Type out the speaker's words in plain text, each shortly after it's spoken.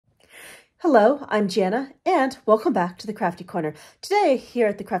Hello, I'm Jana, and welcome back to the Crafty Corner. Today, here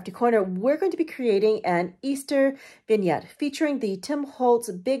at the Crafty Corner, we're going to be creating an Easter vignette featuring the Tim Holtz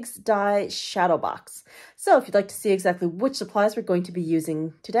Big Die Shadow Box. So if you'd like to see exactly which supplies we're going to be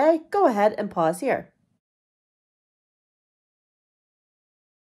using today, go ahead and pause here.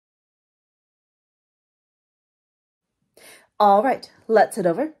 All right, let's head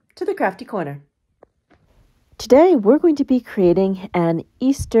over to the Crafty Corner. Today, we're going to be creating an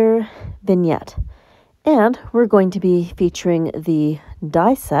Easter vignette. And we're going to be featuring the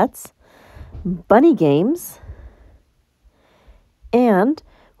die sets, bunny games, and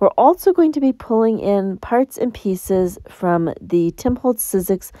we're also going to be pulling in parts and pieces from the Tim Holtz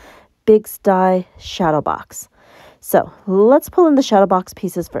Sizzix Big Die Shadow Box. So let's pull in the shadow box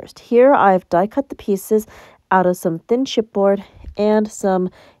pieces first. Here I've die cut the pieces out of some thin chipboard and some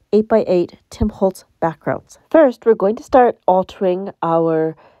 8x8 Tim Holtz backgrounds. First, we're going to start altering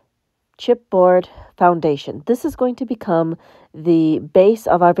our chipboard foundation. This is going to become the base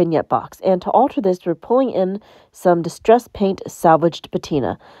of our vignette box, and to alter this we're pulling in some Distress Paint salvaged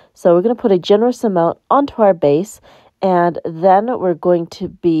patina. So we're going to put a generous amount onto our base, and then we're going to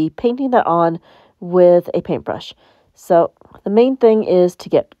be painting that on with a paintbrush. So the main thing is to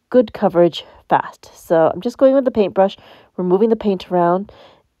get good coverage fast. So I'm just going with the paintbrush, removing the paint around,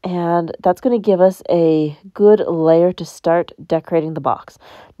 and that's going to give us a good layer to start decorating the box.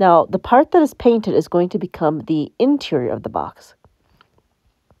 Now, the part that is painted is going to become the interior of the box.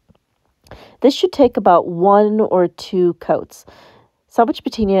 This should take about 1 or 2 coats. Salvage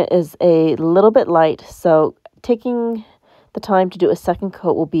patina is a little bit light, so taking the time to do a second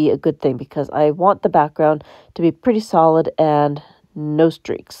coat will be a good thing because I want the background to be pretty solid and no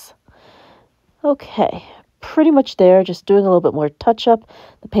streaks. Okay. Pretty much there, just doing a little bit more touch up.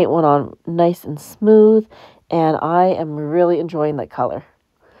 The paint went on nice and smooth, and I am really enjoying that color.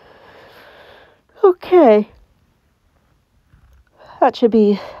 Okay, that should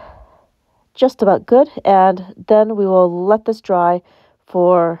be just about good, and then we will let this dry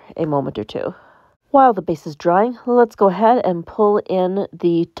for a moment or two. While the base is drying, let's go ahead and pull in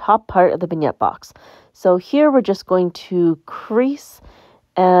the top part of the vignette box. So here we're just going to crease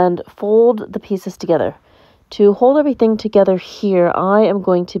and fold the pieces together. To hold everything together here, I am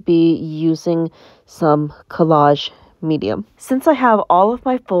going to be using some collage medium. Since I have all of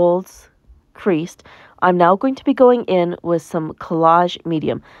my folds creased, I'm now going to be going in with some collage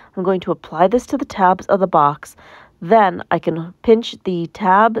medium. I'm going to apply this to the tabs of the box. Then I can pinch the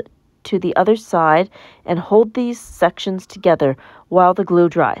tab to the other side and hold these sections together while the glue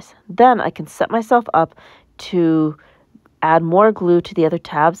dries. Then I can set myself up to add more glue to the other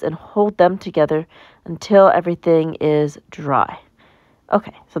tabs and hold them together until everything is dry.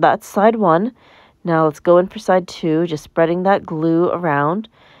 Okay, so that's side 1. Now let's go in for side 2, just spreading that glue around,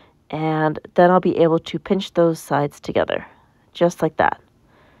 and then I'll be able to pinch those sides together, just like that.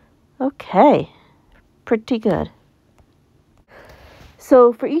 Okay, pretty good.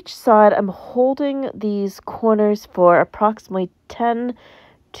 So for each side, I'm holding these corners for approximately 10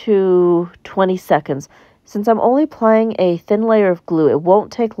 to 20 seconds. Since I'm only applying a thin layer of glue, it won't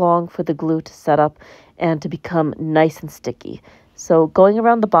take long for the glue to set up and to become nice and sticky. So going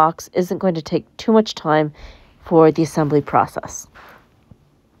around the box isn't going to take too much time for the assembly process.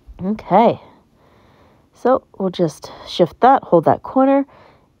 Okay, so we'll just shift that, hold that corner,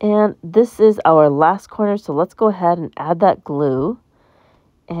 and this is our last corner, so let's go ahead and add that glue,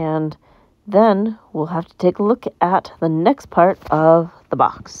 and then we'll have to take a look at the next part of the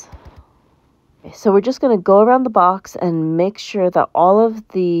box. So we're just going to go around the box and make sure that all of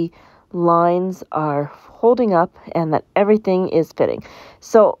the lines are holding up and that everything is fitting.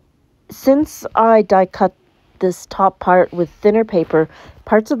 So since I die cut this top part with thinner paper,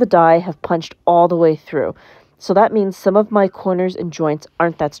 parts of the die have punched all the way through. So that means some of my corners and joints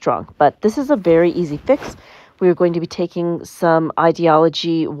aren't that strong, but this is a very easy fix. We're going to be taking some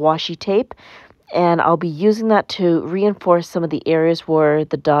Idea-ology washi tape, and I'll be using that to reinforce some of the areas where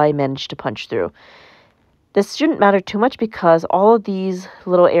the die managed to punch through. This shouldn't matter too much because all of these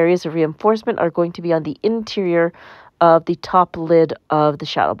little areas of reinforcement are going to be on the interior of the top lid of the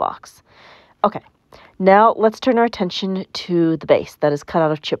shadow box. Okay, now let's turn our attention to the base that is cut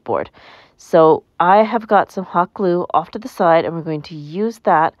out of chipboard. So I have got some hot glue off to the side, and we're going to use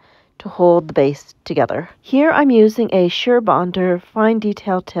that to hold the base together. Here I'm using a Sure Bonder fine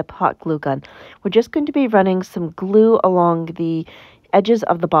detail tip hot glue gun. We're just going to be running some glue along the edges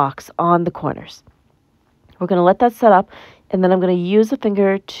of the box on the corners. We're going to let that set up, and then I'm going to use a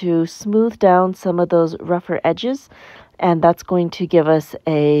finger to smooth down some of those rougher edges, and that's going to give us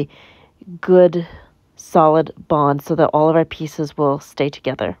a good solid bond so that all of our pieces will stay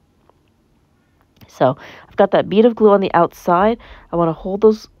together. So I've got that bead of glue on the outside. I want to hold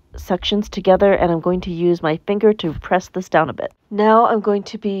those sections together, and I'm going to use my finger to press this down a bit. Now I'm going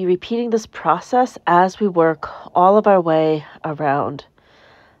to be repeating this process as we work all of our way around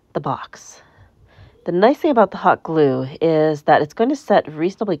the box. The nice thing about the hot glue is that it's going to set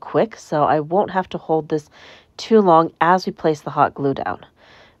reasonably quick, so I won't have to hold this too long as we place the hot glue down.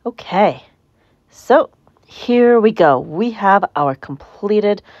 Okay, so here we go. We have our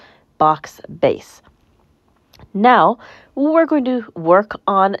completed box base. Now, we're going to work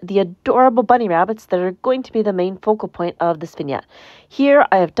on the adorable bunny rabbits that are going to be the main focal point of this vignette. Here,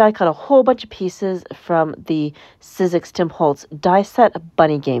 I have die cut a whole bunch of pieces from the Sizzix Tim Holtz die set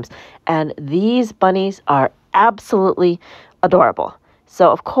bunny games, and these bunnies are absolutely adorable.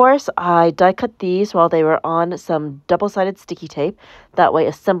 So, of course, I die cut these while they were on some double-sided sticky tape. That way,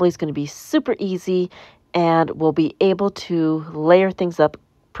 assembly is going to be super easy, and we'll be able to layer things up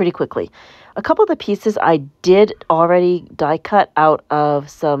pretty quickly. A couple of the pieces I did already die cut out of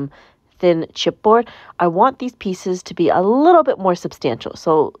some thin chipboard. I want these pieces to be a little bit more substantial.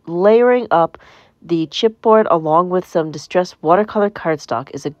 So layering up the chipboard along with some distressed watercolor cardstock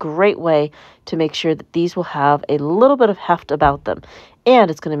is a great way to make sure that these will have a little bit of heft about them.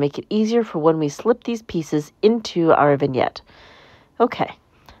 And it's going to make it easier for when we slip these pieces into our vignette. Okay,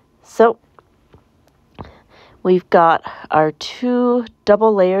 so we've got our two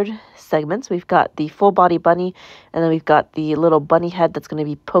double layered segments. We've got the full body bunny, and then we've got the little bunny head that's going to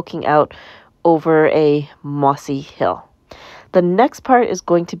be poking out over a mossy hill. The next part is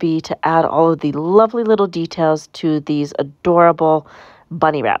going to be to add all of the lovely little details to these adorable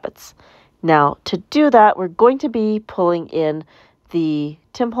bunny rabbits. Now, to do that, we're going to be pulling in the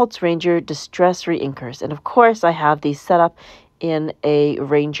Tim Holtz Ranger Distress Reinkers. And of course, I have these set up in a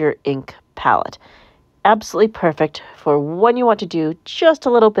Ranger ink palette. Absolutely perfect for when you want to do just a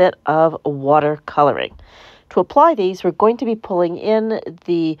little bit of watercoloring. To apply these, we're going to be pulling in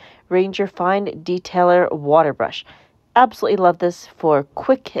the Ranger Fine Detailer water brush. Absolutely love this for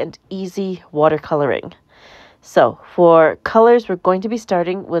quick and easy watercoloring. So for colors, we're going to be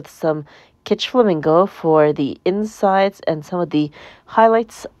starting with some Kitsch Flamingo for the insides and some of the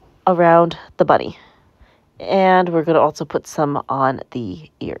highlights around the bunny. And we're going to also put some on the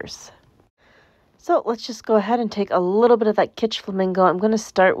ears. So let's just go ahead and take a little bit of that Kitsch Flamingo. I'm going to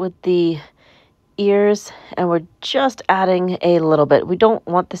start with the ears, and we're just adding a little bit. We don't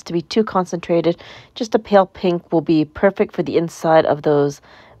want this to be too concentrated. Just a pale pink will be perfect for the inside of those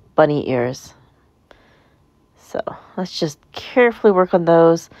bunny ears. So let's just carefully work on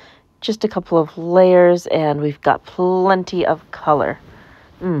those. Just a couple of layers, and we've got plenty of color.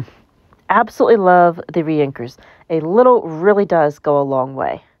 Absolutely love the Reinkers. A little really does go a long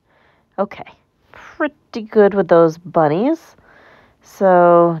way. Okay. Pretty good with those bunnies.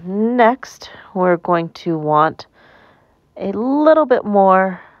 So next we're going to want a little bit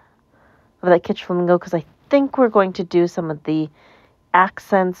more of that Kitsch Flamingo because I think we're going to do some of the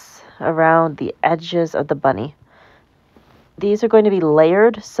accents around the edges of the bunny. These are going to be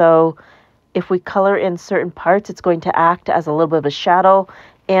layered, so if we color in certain parts, it's going to act as a little bit of a shadow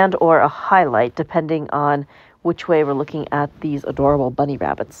and or a highlight depending on which way we're looking at these adorable bunny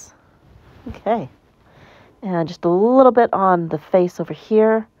rabbits. Okay. And just a little bit on the face over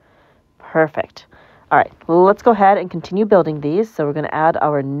here. Perfect. All right, let's go ahead and continue building these. So we're going to add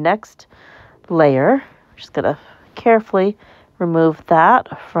our next layer. Just going to carefully remove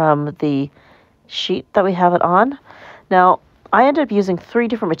that from the sheet that we have it on. Now, I ended up using 3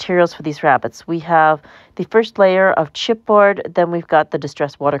 different materials for these rabbits. We have the first layer of chipboard, then we've got the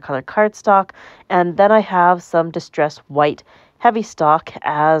distressed watercolor cardstock, and then I have some distressed white heavy stock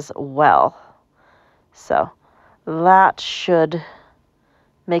as well. So that should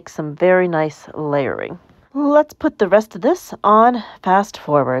make some very nice layering. Let's put the rest of this on fast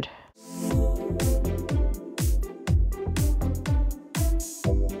forward.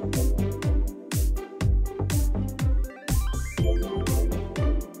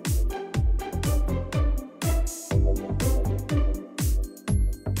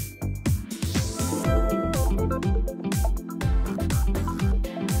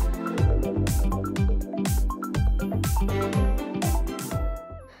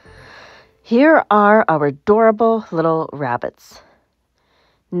 Here are our adorable little rabbits.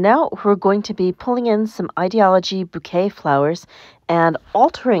 Now we're going to be pulling in some Idea-ology bouquet flowers and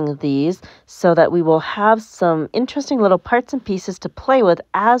altering these so that we will have some interesting little parts and pieces to play with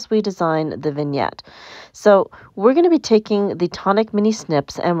as we design the vignette. So we're going to be taking the tonic mini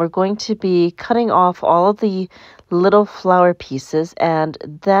snips and we're going to be cutting off all of the little flower pieces, and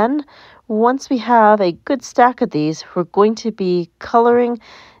then once we have a good stack of these, we're going to be coloring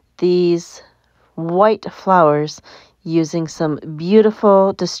these white flowers using some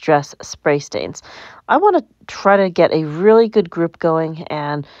beautiful distress spray stains. I want to try to get a really good group going,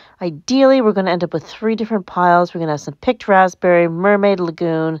 and ideally we're going to end up with 3 different piles. We're going to have some picked raspberry, mermaid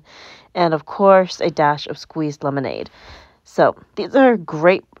lagoon, and of course a dash of squeezed lemonade. So these are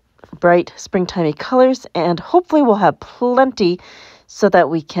great, bright, springtimey colors, and hopefully we'll have plenty so that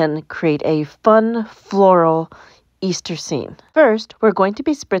we can create a fun floral Easter scene. First, we're going to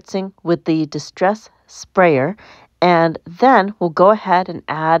be spritzing with the Distress Sprayer, and then we'll go ahead and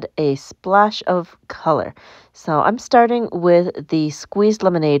add a splash of color. So I'm starting with the squeezed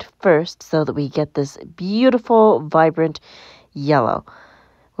lemonade first so that we get this beautiful, vibrant yellow.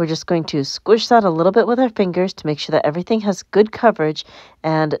 We're just going to squish that a little bit with our fingers to make sure that everything has good coverage,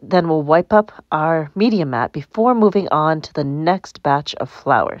 and then we'll wipe up our media mat before moving on to the next batch of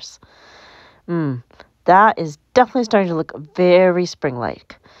flowers. That is definitely starting to look very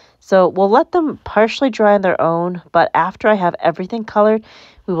spring-like. So we'll let them partially dry on their own, but after I have everything colored,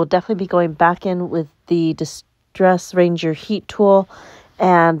 we will definitely be going back in with the Distress Ranger heat tool,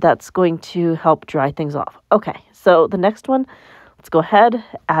 and that's going to help dry things off. Okay, so the next one, let's go ahead,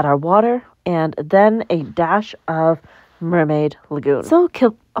 add our water, and then a dash of mermaid lagoon. So a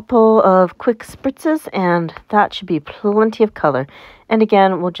couple of quick spritzes, and that should be plenty of color. And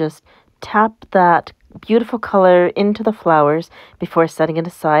again, we'll just tap that beautiful color into the flowers before setting it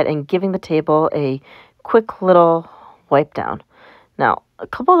aside and giving the table a quick little wipe down. Now, a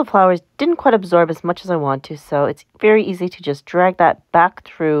couple of the flowers didn't quite absorb as much as I want to, so it's very easy to just drag that back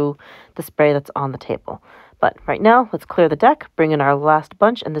through the spray that's on the table. But right now, let's clear the deck, bring in our last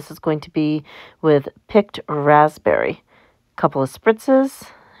bunch, and this is going to be with picked raspberry. Couple of spritzes.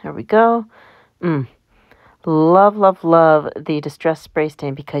 There we go. Love, love, love the Distress Spray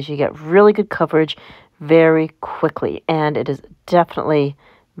Stain because you get really good coverage very quickly, and it is definitely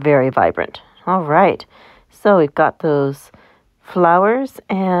very vibrant. All right, so we've got those flowers,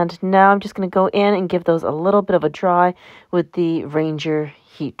 and now I'm just going to go in and give those a little bit of a dry with the Ranger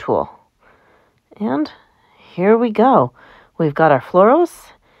heat tool. And here we go. We've got our florals,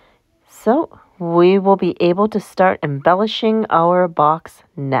 so we will be able to start embellishing our box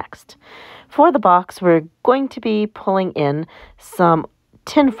next. For the box, we're going to be pulling in some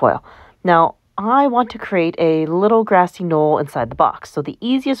tinfoil. Now, I want to create a little grassy knoll inside the box. So the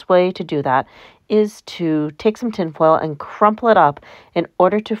easiest way to do that is to take some tinfoil and crumple it up in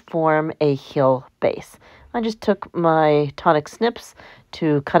order to form a heel base. I just took my tonic snips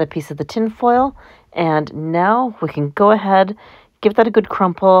to cut a piece of the tinfoil, and now we can go ahead, give that a good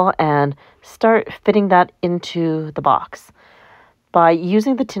crumple, and start fitting that into the box. By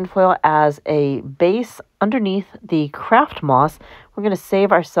using the tinfoil as a base underneath the craft moss, we're going to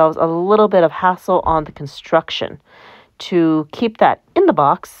save ourselves a little bit of hassle on the construction. To keep that in the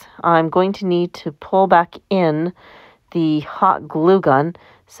box, I'm going to need to pull back in the hot glue gun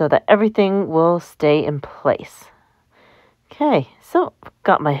so that everything will stay in place. Okay, so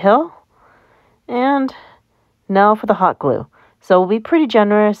got my hill, and now for the hot glue. So we'll be pretty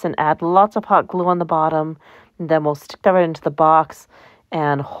generous and add lots of hot glue on the bottom. And then we'll stick that right into the box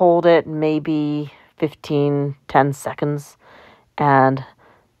and hold it maybe 10 seconds. And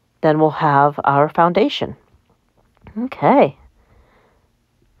then we'll have our foundation. Okay.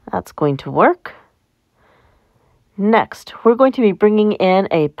 That's going to work. Next, we're going to be bringing in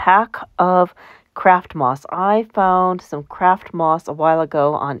a pack of craft moss. I found some craft moss a while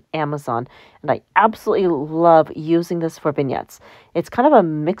ago on Amazon, and I absolutely love using this for vignettes. It's kind of a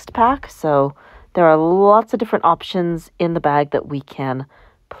mixed pack, so there are lots of different options in the bag that we can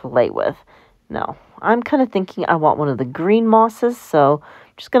play with. Now, I'm kind of thinking I want one of the green mosses, so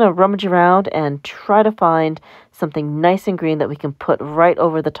I'm just going to rummage around and try to find something nice and green that we can put right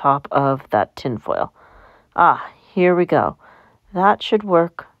over the top of that tinfoil. Here we go. That should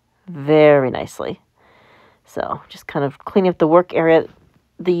work very nicely. So just kind of cleaning up the work area.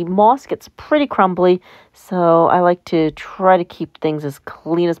 The moss gets pretty crumbly, so I like to try to keep things as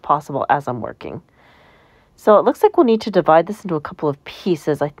clean as possible as I'm working. So it looks like we'll need to divide this into a couple of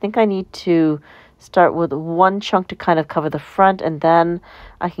pieces. I think I need to start with one chunk to kind of cover the front, and then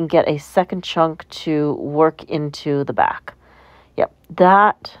I can get a second chunk to work into the back. Yep,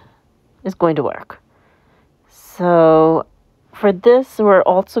 that is going to work. So for this, we're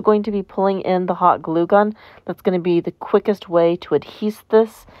also going to be pulling in the hot glue gun. That's going to be the quickest way to adhese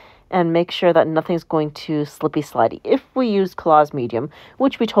this and make sure that nothing's going to slippy slidey. If we use collage medium,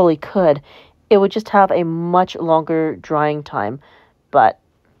 which we totally could, it would just have a much longer drying time. But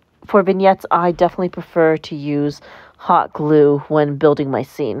for vignettes, I definitely prefer to use hot glue when building my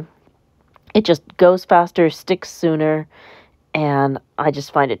scene. It just goes faster, sticks sooner, and I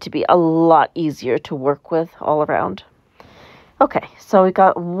just find it to be a lot easier to work with all around. Okay, so we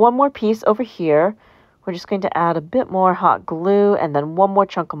got one more piece over here. We're just going to add a bit more hot glue and then one more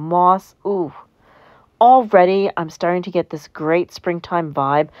chunk of moss. Ooh, already I'm starting to get this great springtime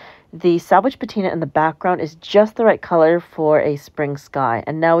vibe. The salvage patina in the background is just the right color for a spring sky.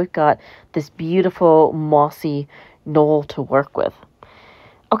 And now we've got this beautiful mossy knoll to work with.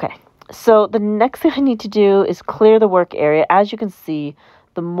 Okay, so the next thing I need to do is clear the work area. As you can see,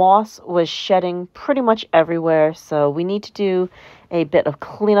 the moss was shedding pretty much everywhere. So we need to do a bit of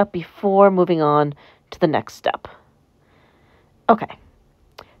cleanup before moving on to the next step. Okay,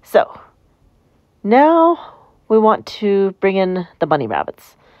 so now we want to bring in the bunny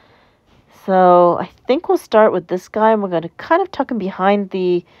rabbits. So I think we'll start with this guy, and we're going to kind of tuck him behind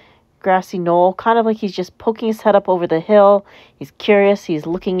the grassy knoll, kind of like he's just poking his head up over the hill. He's curious, he's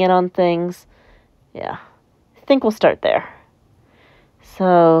looking in on things. Yeah, I think we'll start there.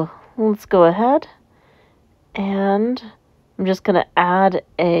 So let's go ahead, and I'm just going to add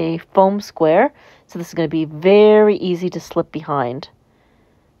a foam square. So this is going to be very easy to slip behind.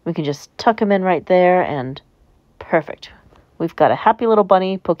 We can just tuck him in right there, and perfect. We've got a happy little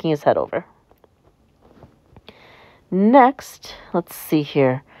bunny poking his head over. Next, let's see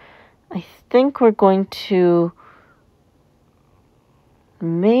here. I think we're going to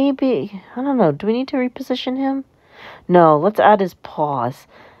maybe, I don't know, do we need to reposition him? No, let's add his paws,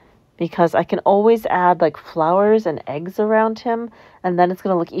 because I can always add like flowers and eggs around him, and then it's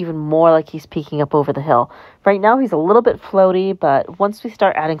going to look even more like he's peeking up over the hill. Right now he's a little bit floaty, but once we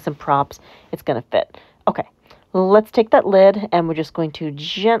start adding some props, it's going to fit. Okay, let's take that lid, and we're just going to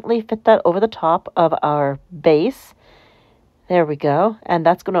gently fit that over the top of our base. There we go. And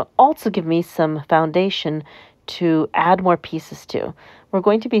that's going to also give me some foundation to add more pieces to. We're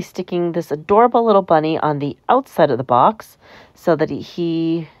going to be sticking this adorable little bunny on the outside of the box so that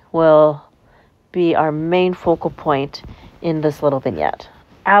he will be our main focal point in this little vignette.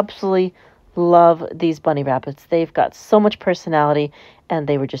 Absolutely love these bunny rabbits. They've got so much personality, and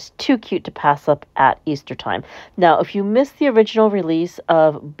they were just too cute to pass up at Easter time. Now, if you missed the original release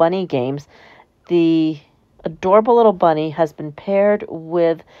of Bunny Games, the adorable little bunny has been paired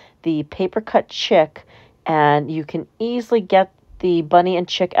with the paper cut chick, and you can easily get the bunny and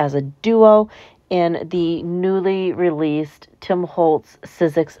chick as a duo in the newly released Tim Holtz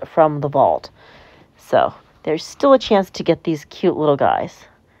Sizzix from the Vault. So there's still a chance to get these cute little guys.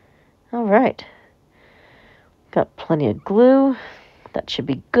 All right, got plenty of glue. That should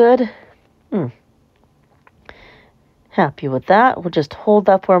be good. Happy with that. We'll just hold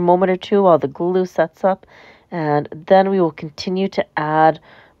that for a moment or two while the glue sets up, and then we will continue to add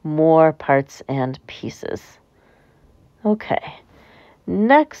more parts and pieces. Okay,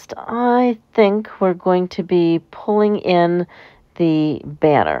 next I think we're going to be pulling in the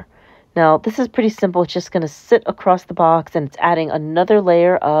banner. Now this is pretty simple. It's just going to sit across the box, and it's adding another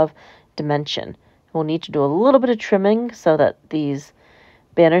layer of dimension. We'll need to do a little bit of trimming so that these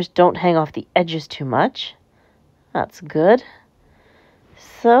banners don't hang off the edges too much. That's good.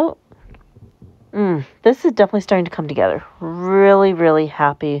 So, this is definitely starting to come together. Really, really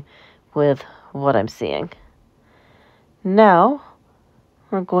happy with what I'm seeing. Now,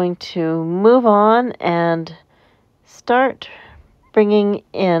 we're going to move on and start bringing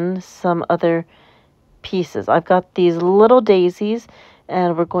in some other pieces. I've got these little daisies,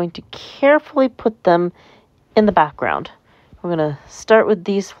 and we're going to carefully put them in the background. We're going to start with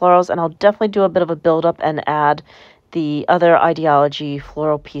these florals, and I'll definitely do a bit of a build-up and add the other Idea-ology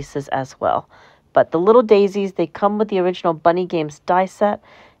floral pieces as well. But the little daisies, they come with the original Bunny Games die set,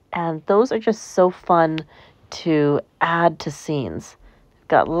 and those are just so fun to add to scenes.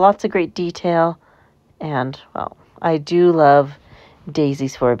 Got lots of great detail, and, well, I do love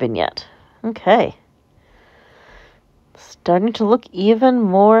daisies for a vignette. Okay. Starting to look even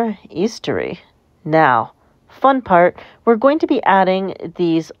more Eastery. Now, fun part, we're going to be adding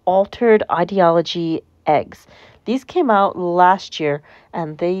these altered Idea-ology eggs. These came out last year,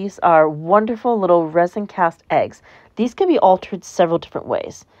 and these are wonderful little resin cast eggs. These can be altered several different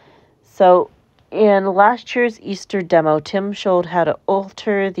ways. So in last year's Easter demo, Tim showed how to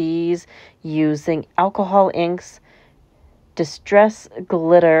alter these using alcohol inks, distress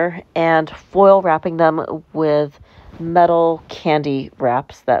glitter, and foil wrapping them with metal candy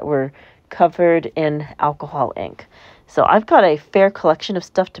wraps that were covered in alcohol ink. So I've got a fair collection of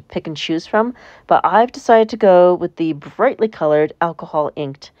stuff to pick and choose from, but I've decided to go with the brightly colored alcohol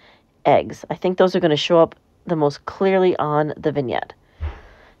inked eggs. I think those are going to show up the most clearly on the vignette.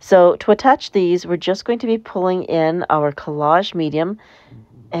 So to attach these, we're just going to be pulling in our collage medium,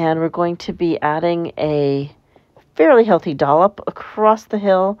 and we're going to be adding a fairly healthy dollop across the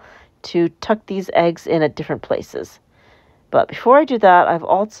hill to tuck these eggs in at different places. But before I do that, I've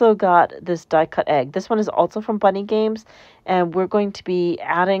also got this die-cut egg. This one is also from Bunny Games, and we're going to be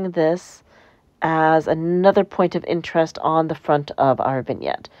adding this as another point of interest on the front of our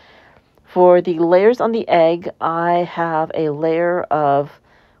vignette. For the layers on the egg, I have a layer of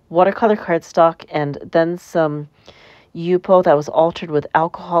watercolor cardstock and then some Yupo that was altered with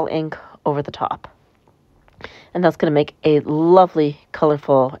alcohol ink over the top. And that's going to make a lovely,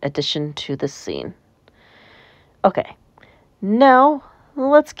 colorful addition to this scene. Okay, now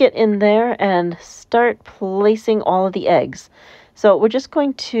let's get in there and start placing all of the eggs. So we're just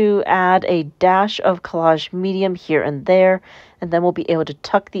going to add a dash of collage medium here and there, and then we'll be able to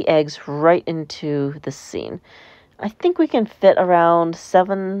tuck the eggs right into the scene. I think we can fit around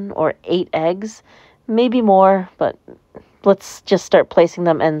 7 or 8 eggs, maybe more, but let's just start placing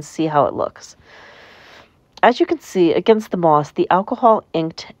them and see how it looks. As you can see, against the moss, the alcohol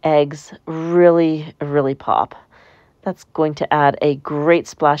inked eggs really, really pop. That's going to add a great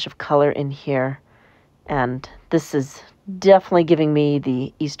splash of color in here, and this is definitely giving me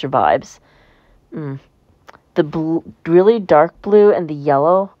the Easter vibes. The really dark blue and the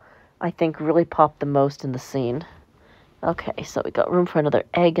yellow, I think, really pop the most in the scene. Okay, so we got room for another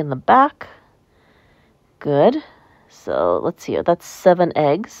egg in the back. Good. So let's see here. That's 7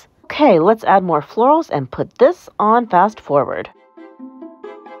 eggs. Okay, let's add more florals and put this on fast forward.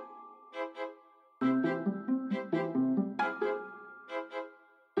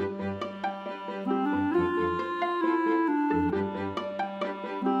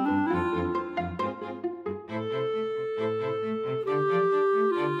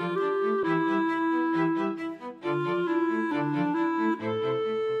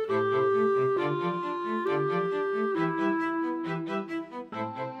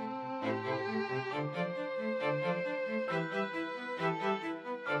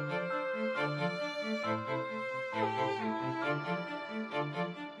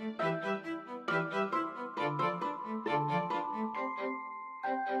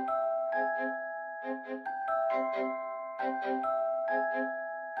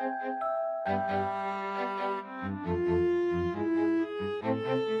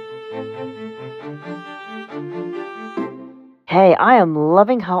 Hey, I am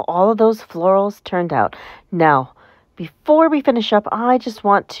loving how all of those florals turned out. Now, before we finish up, I just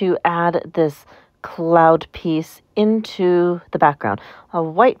want to add this cloud piece into the background. A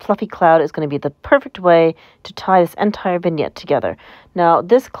white fluffy cloud is going to be the perfect way to tie this entire vignette together. Now,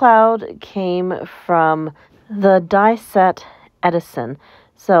 this cloud came from the die set Edison.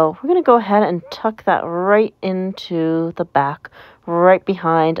 So we're going to go ahead and tuck that right into the back, right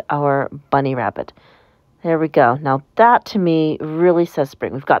behind our bunny rabbit. There we go. Now that to me really says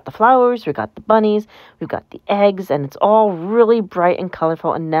spring. We've got the flowers, we've got the bunnies, we've got the eggs, and it's all really bright and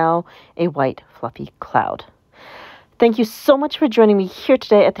colorful, and now a white fluffy cloud. Thank you so much for joining me here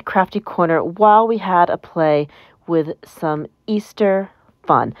today at the Crafty Corner while we had a play with some Easter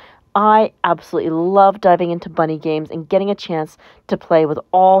fun. I absolutely love diving into bunny games and getting a chance to play with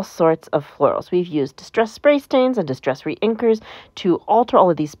all sorts of florals. We've used distress spray stains and distress reinkers to alter all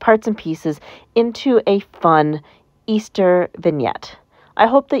of these parts and pieces into a fun Easter vignette. I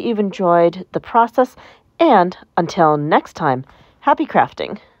hope that you've enjoyed the process, and until next time, happy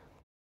crafting!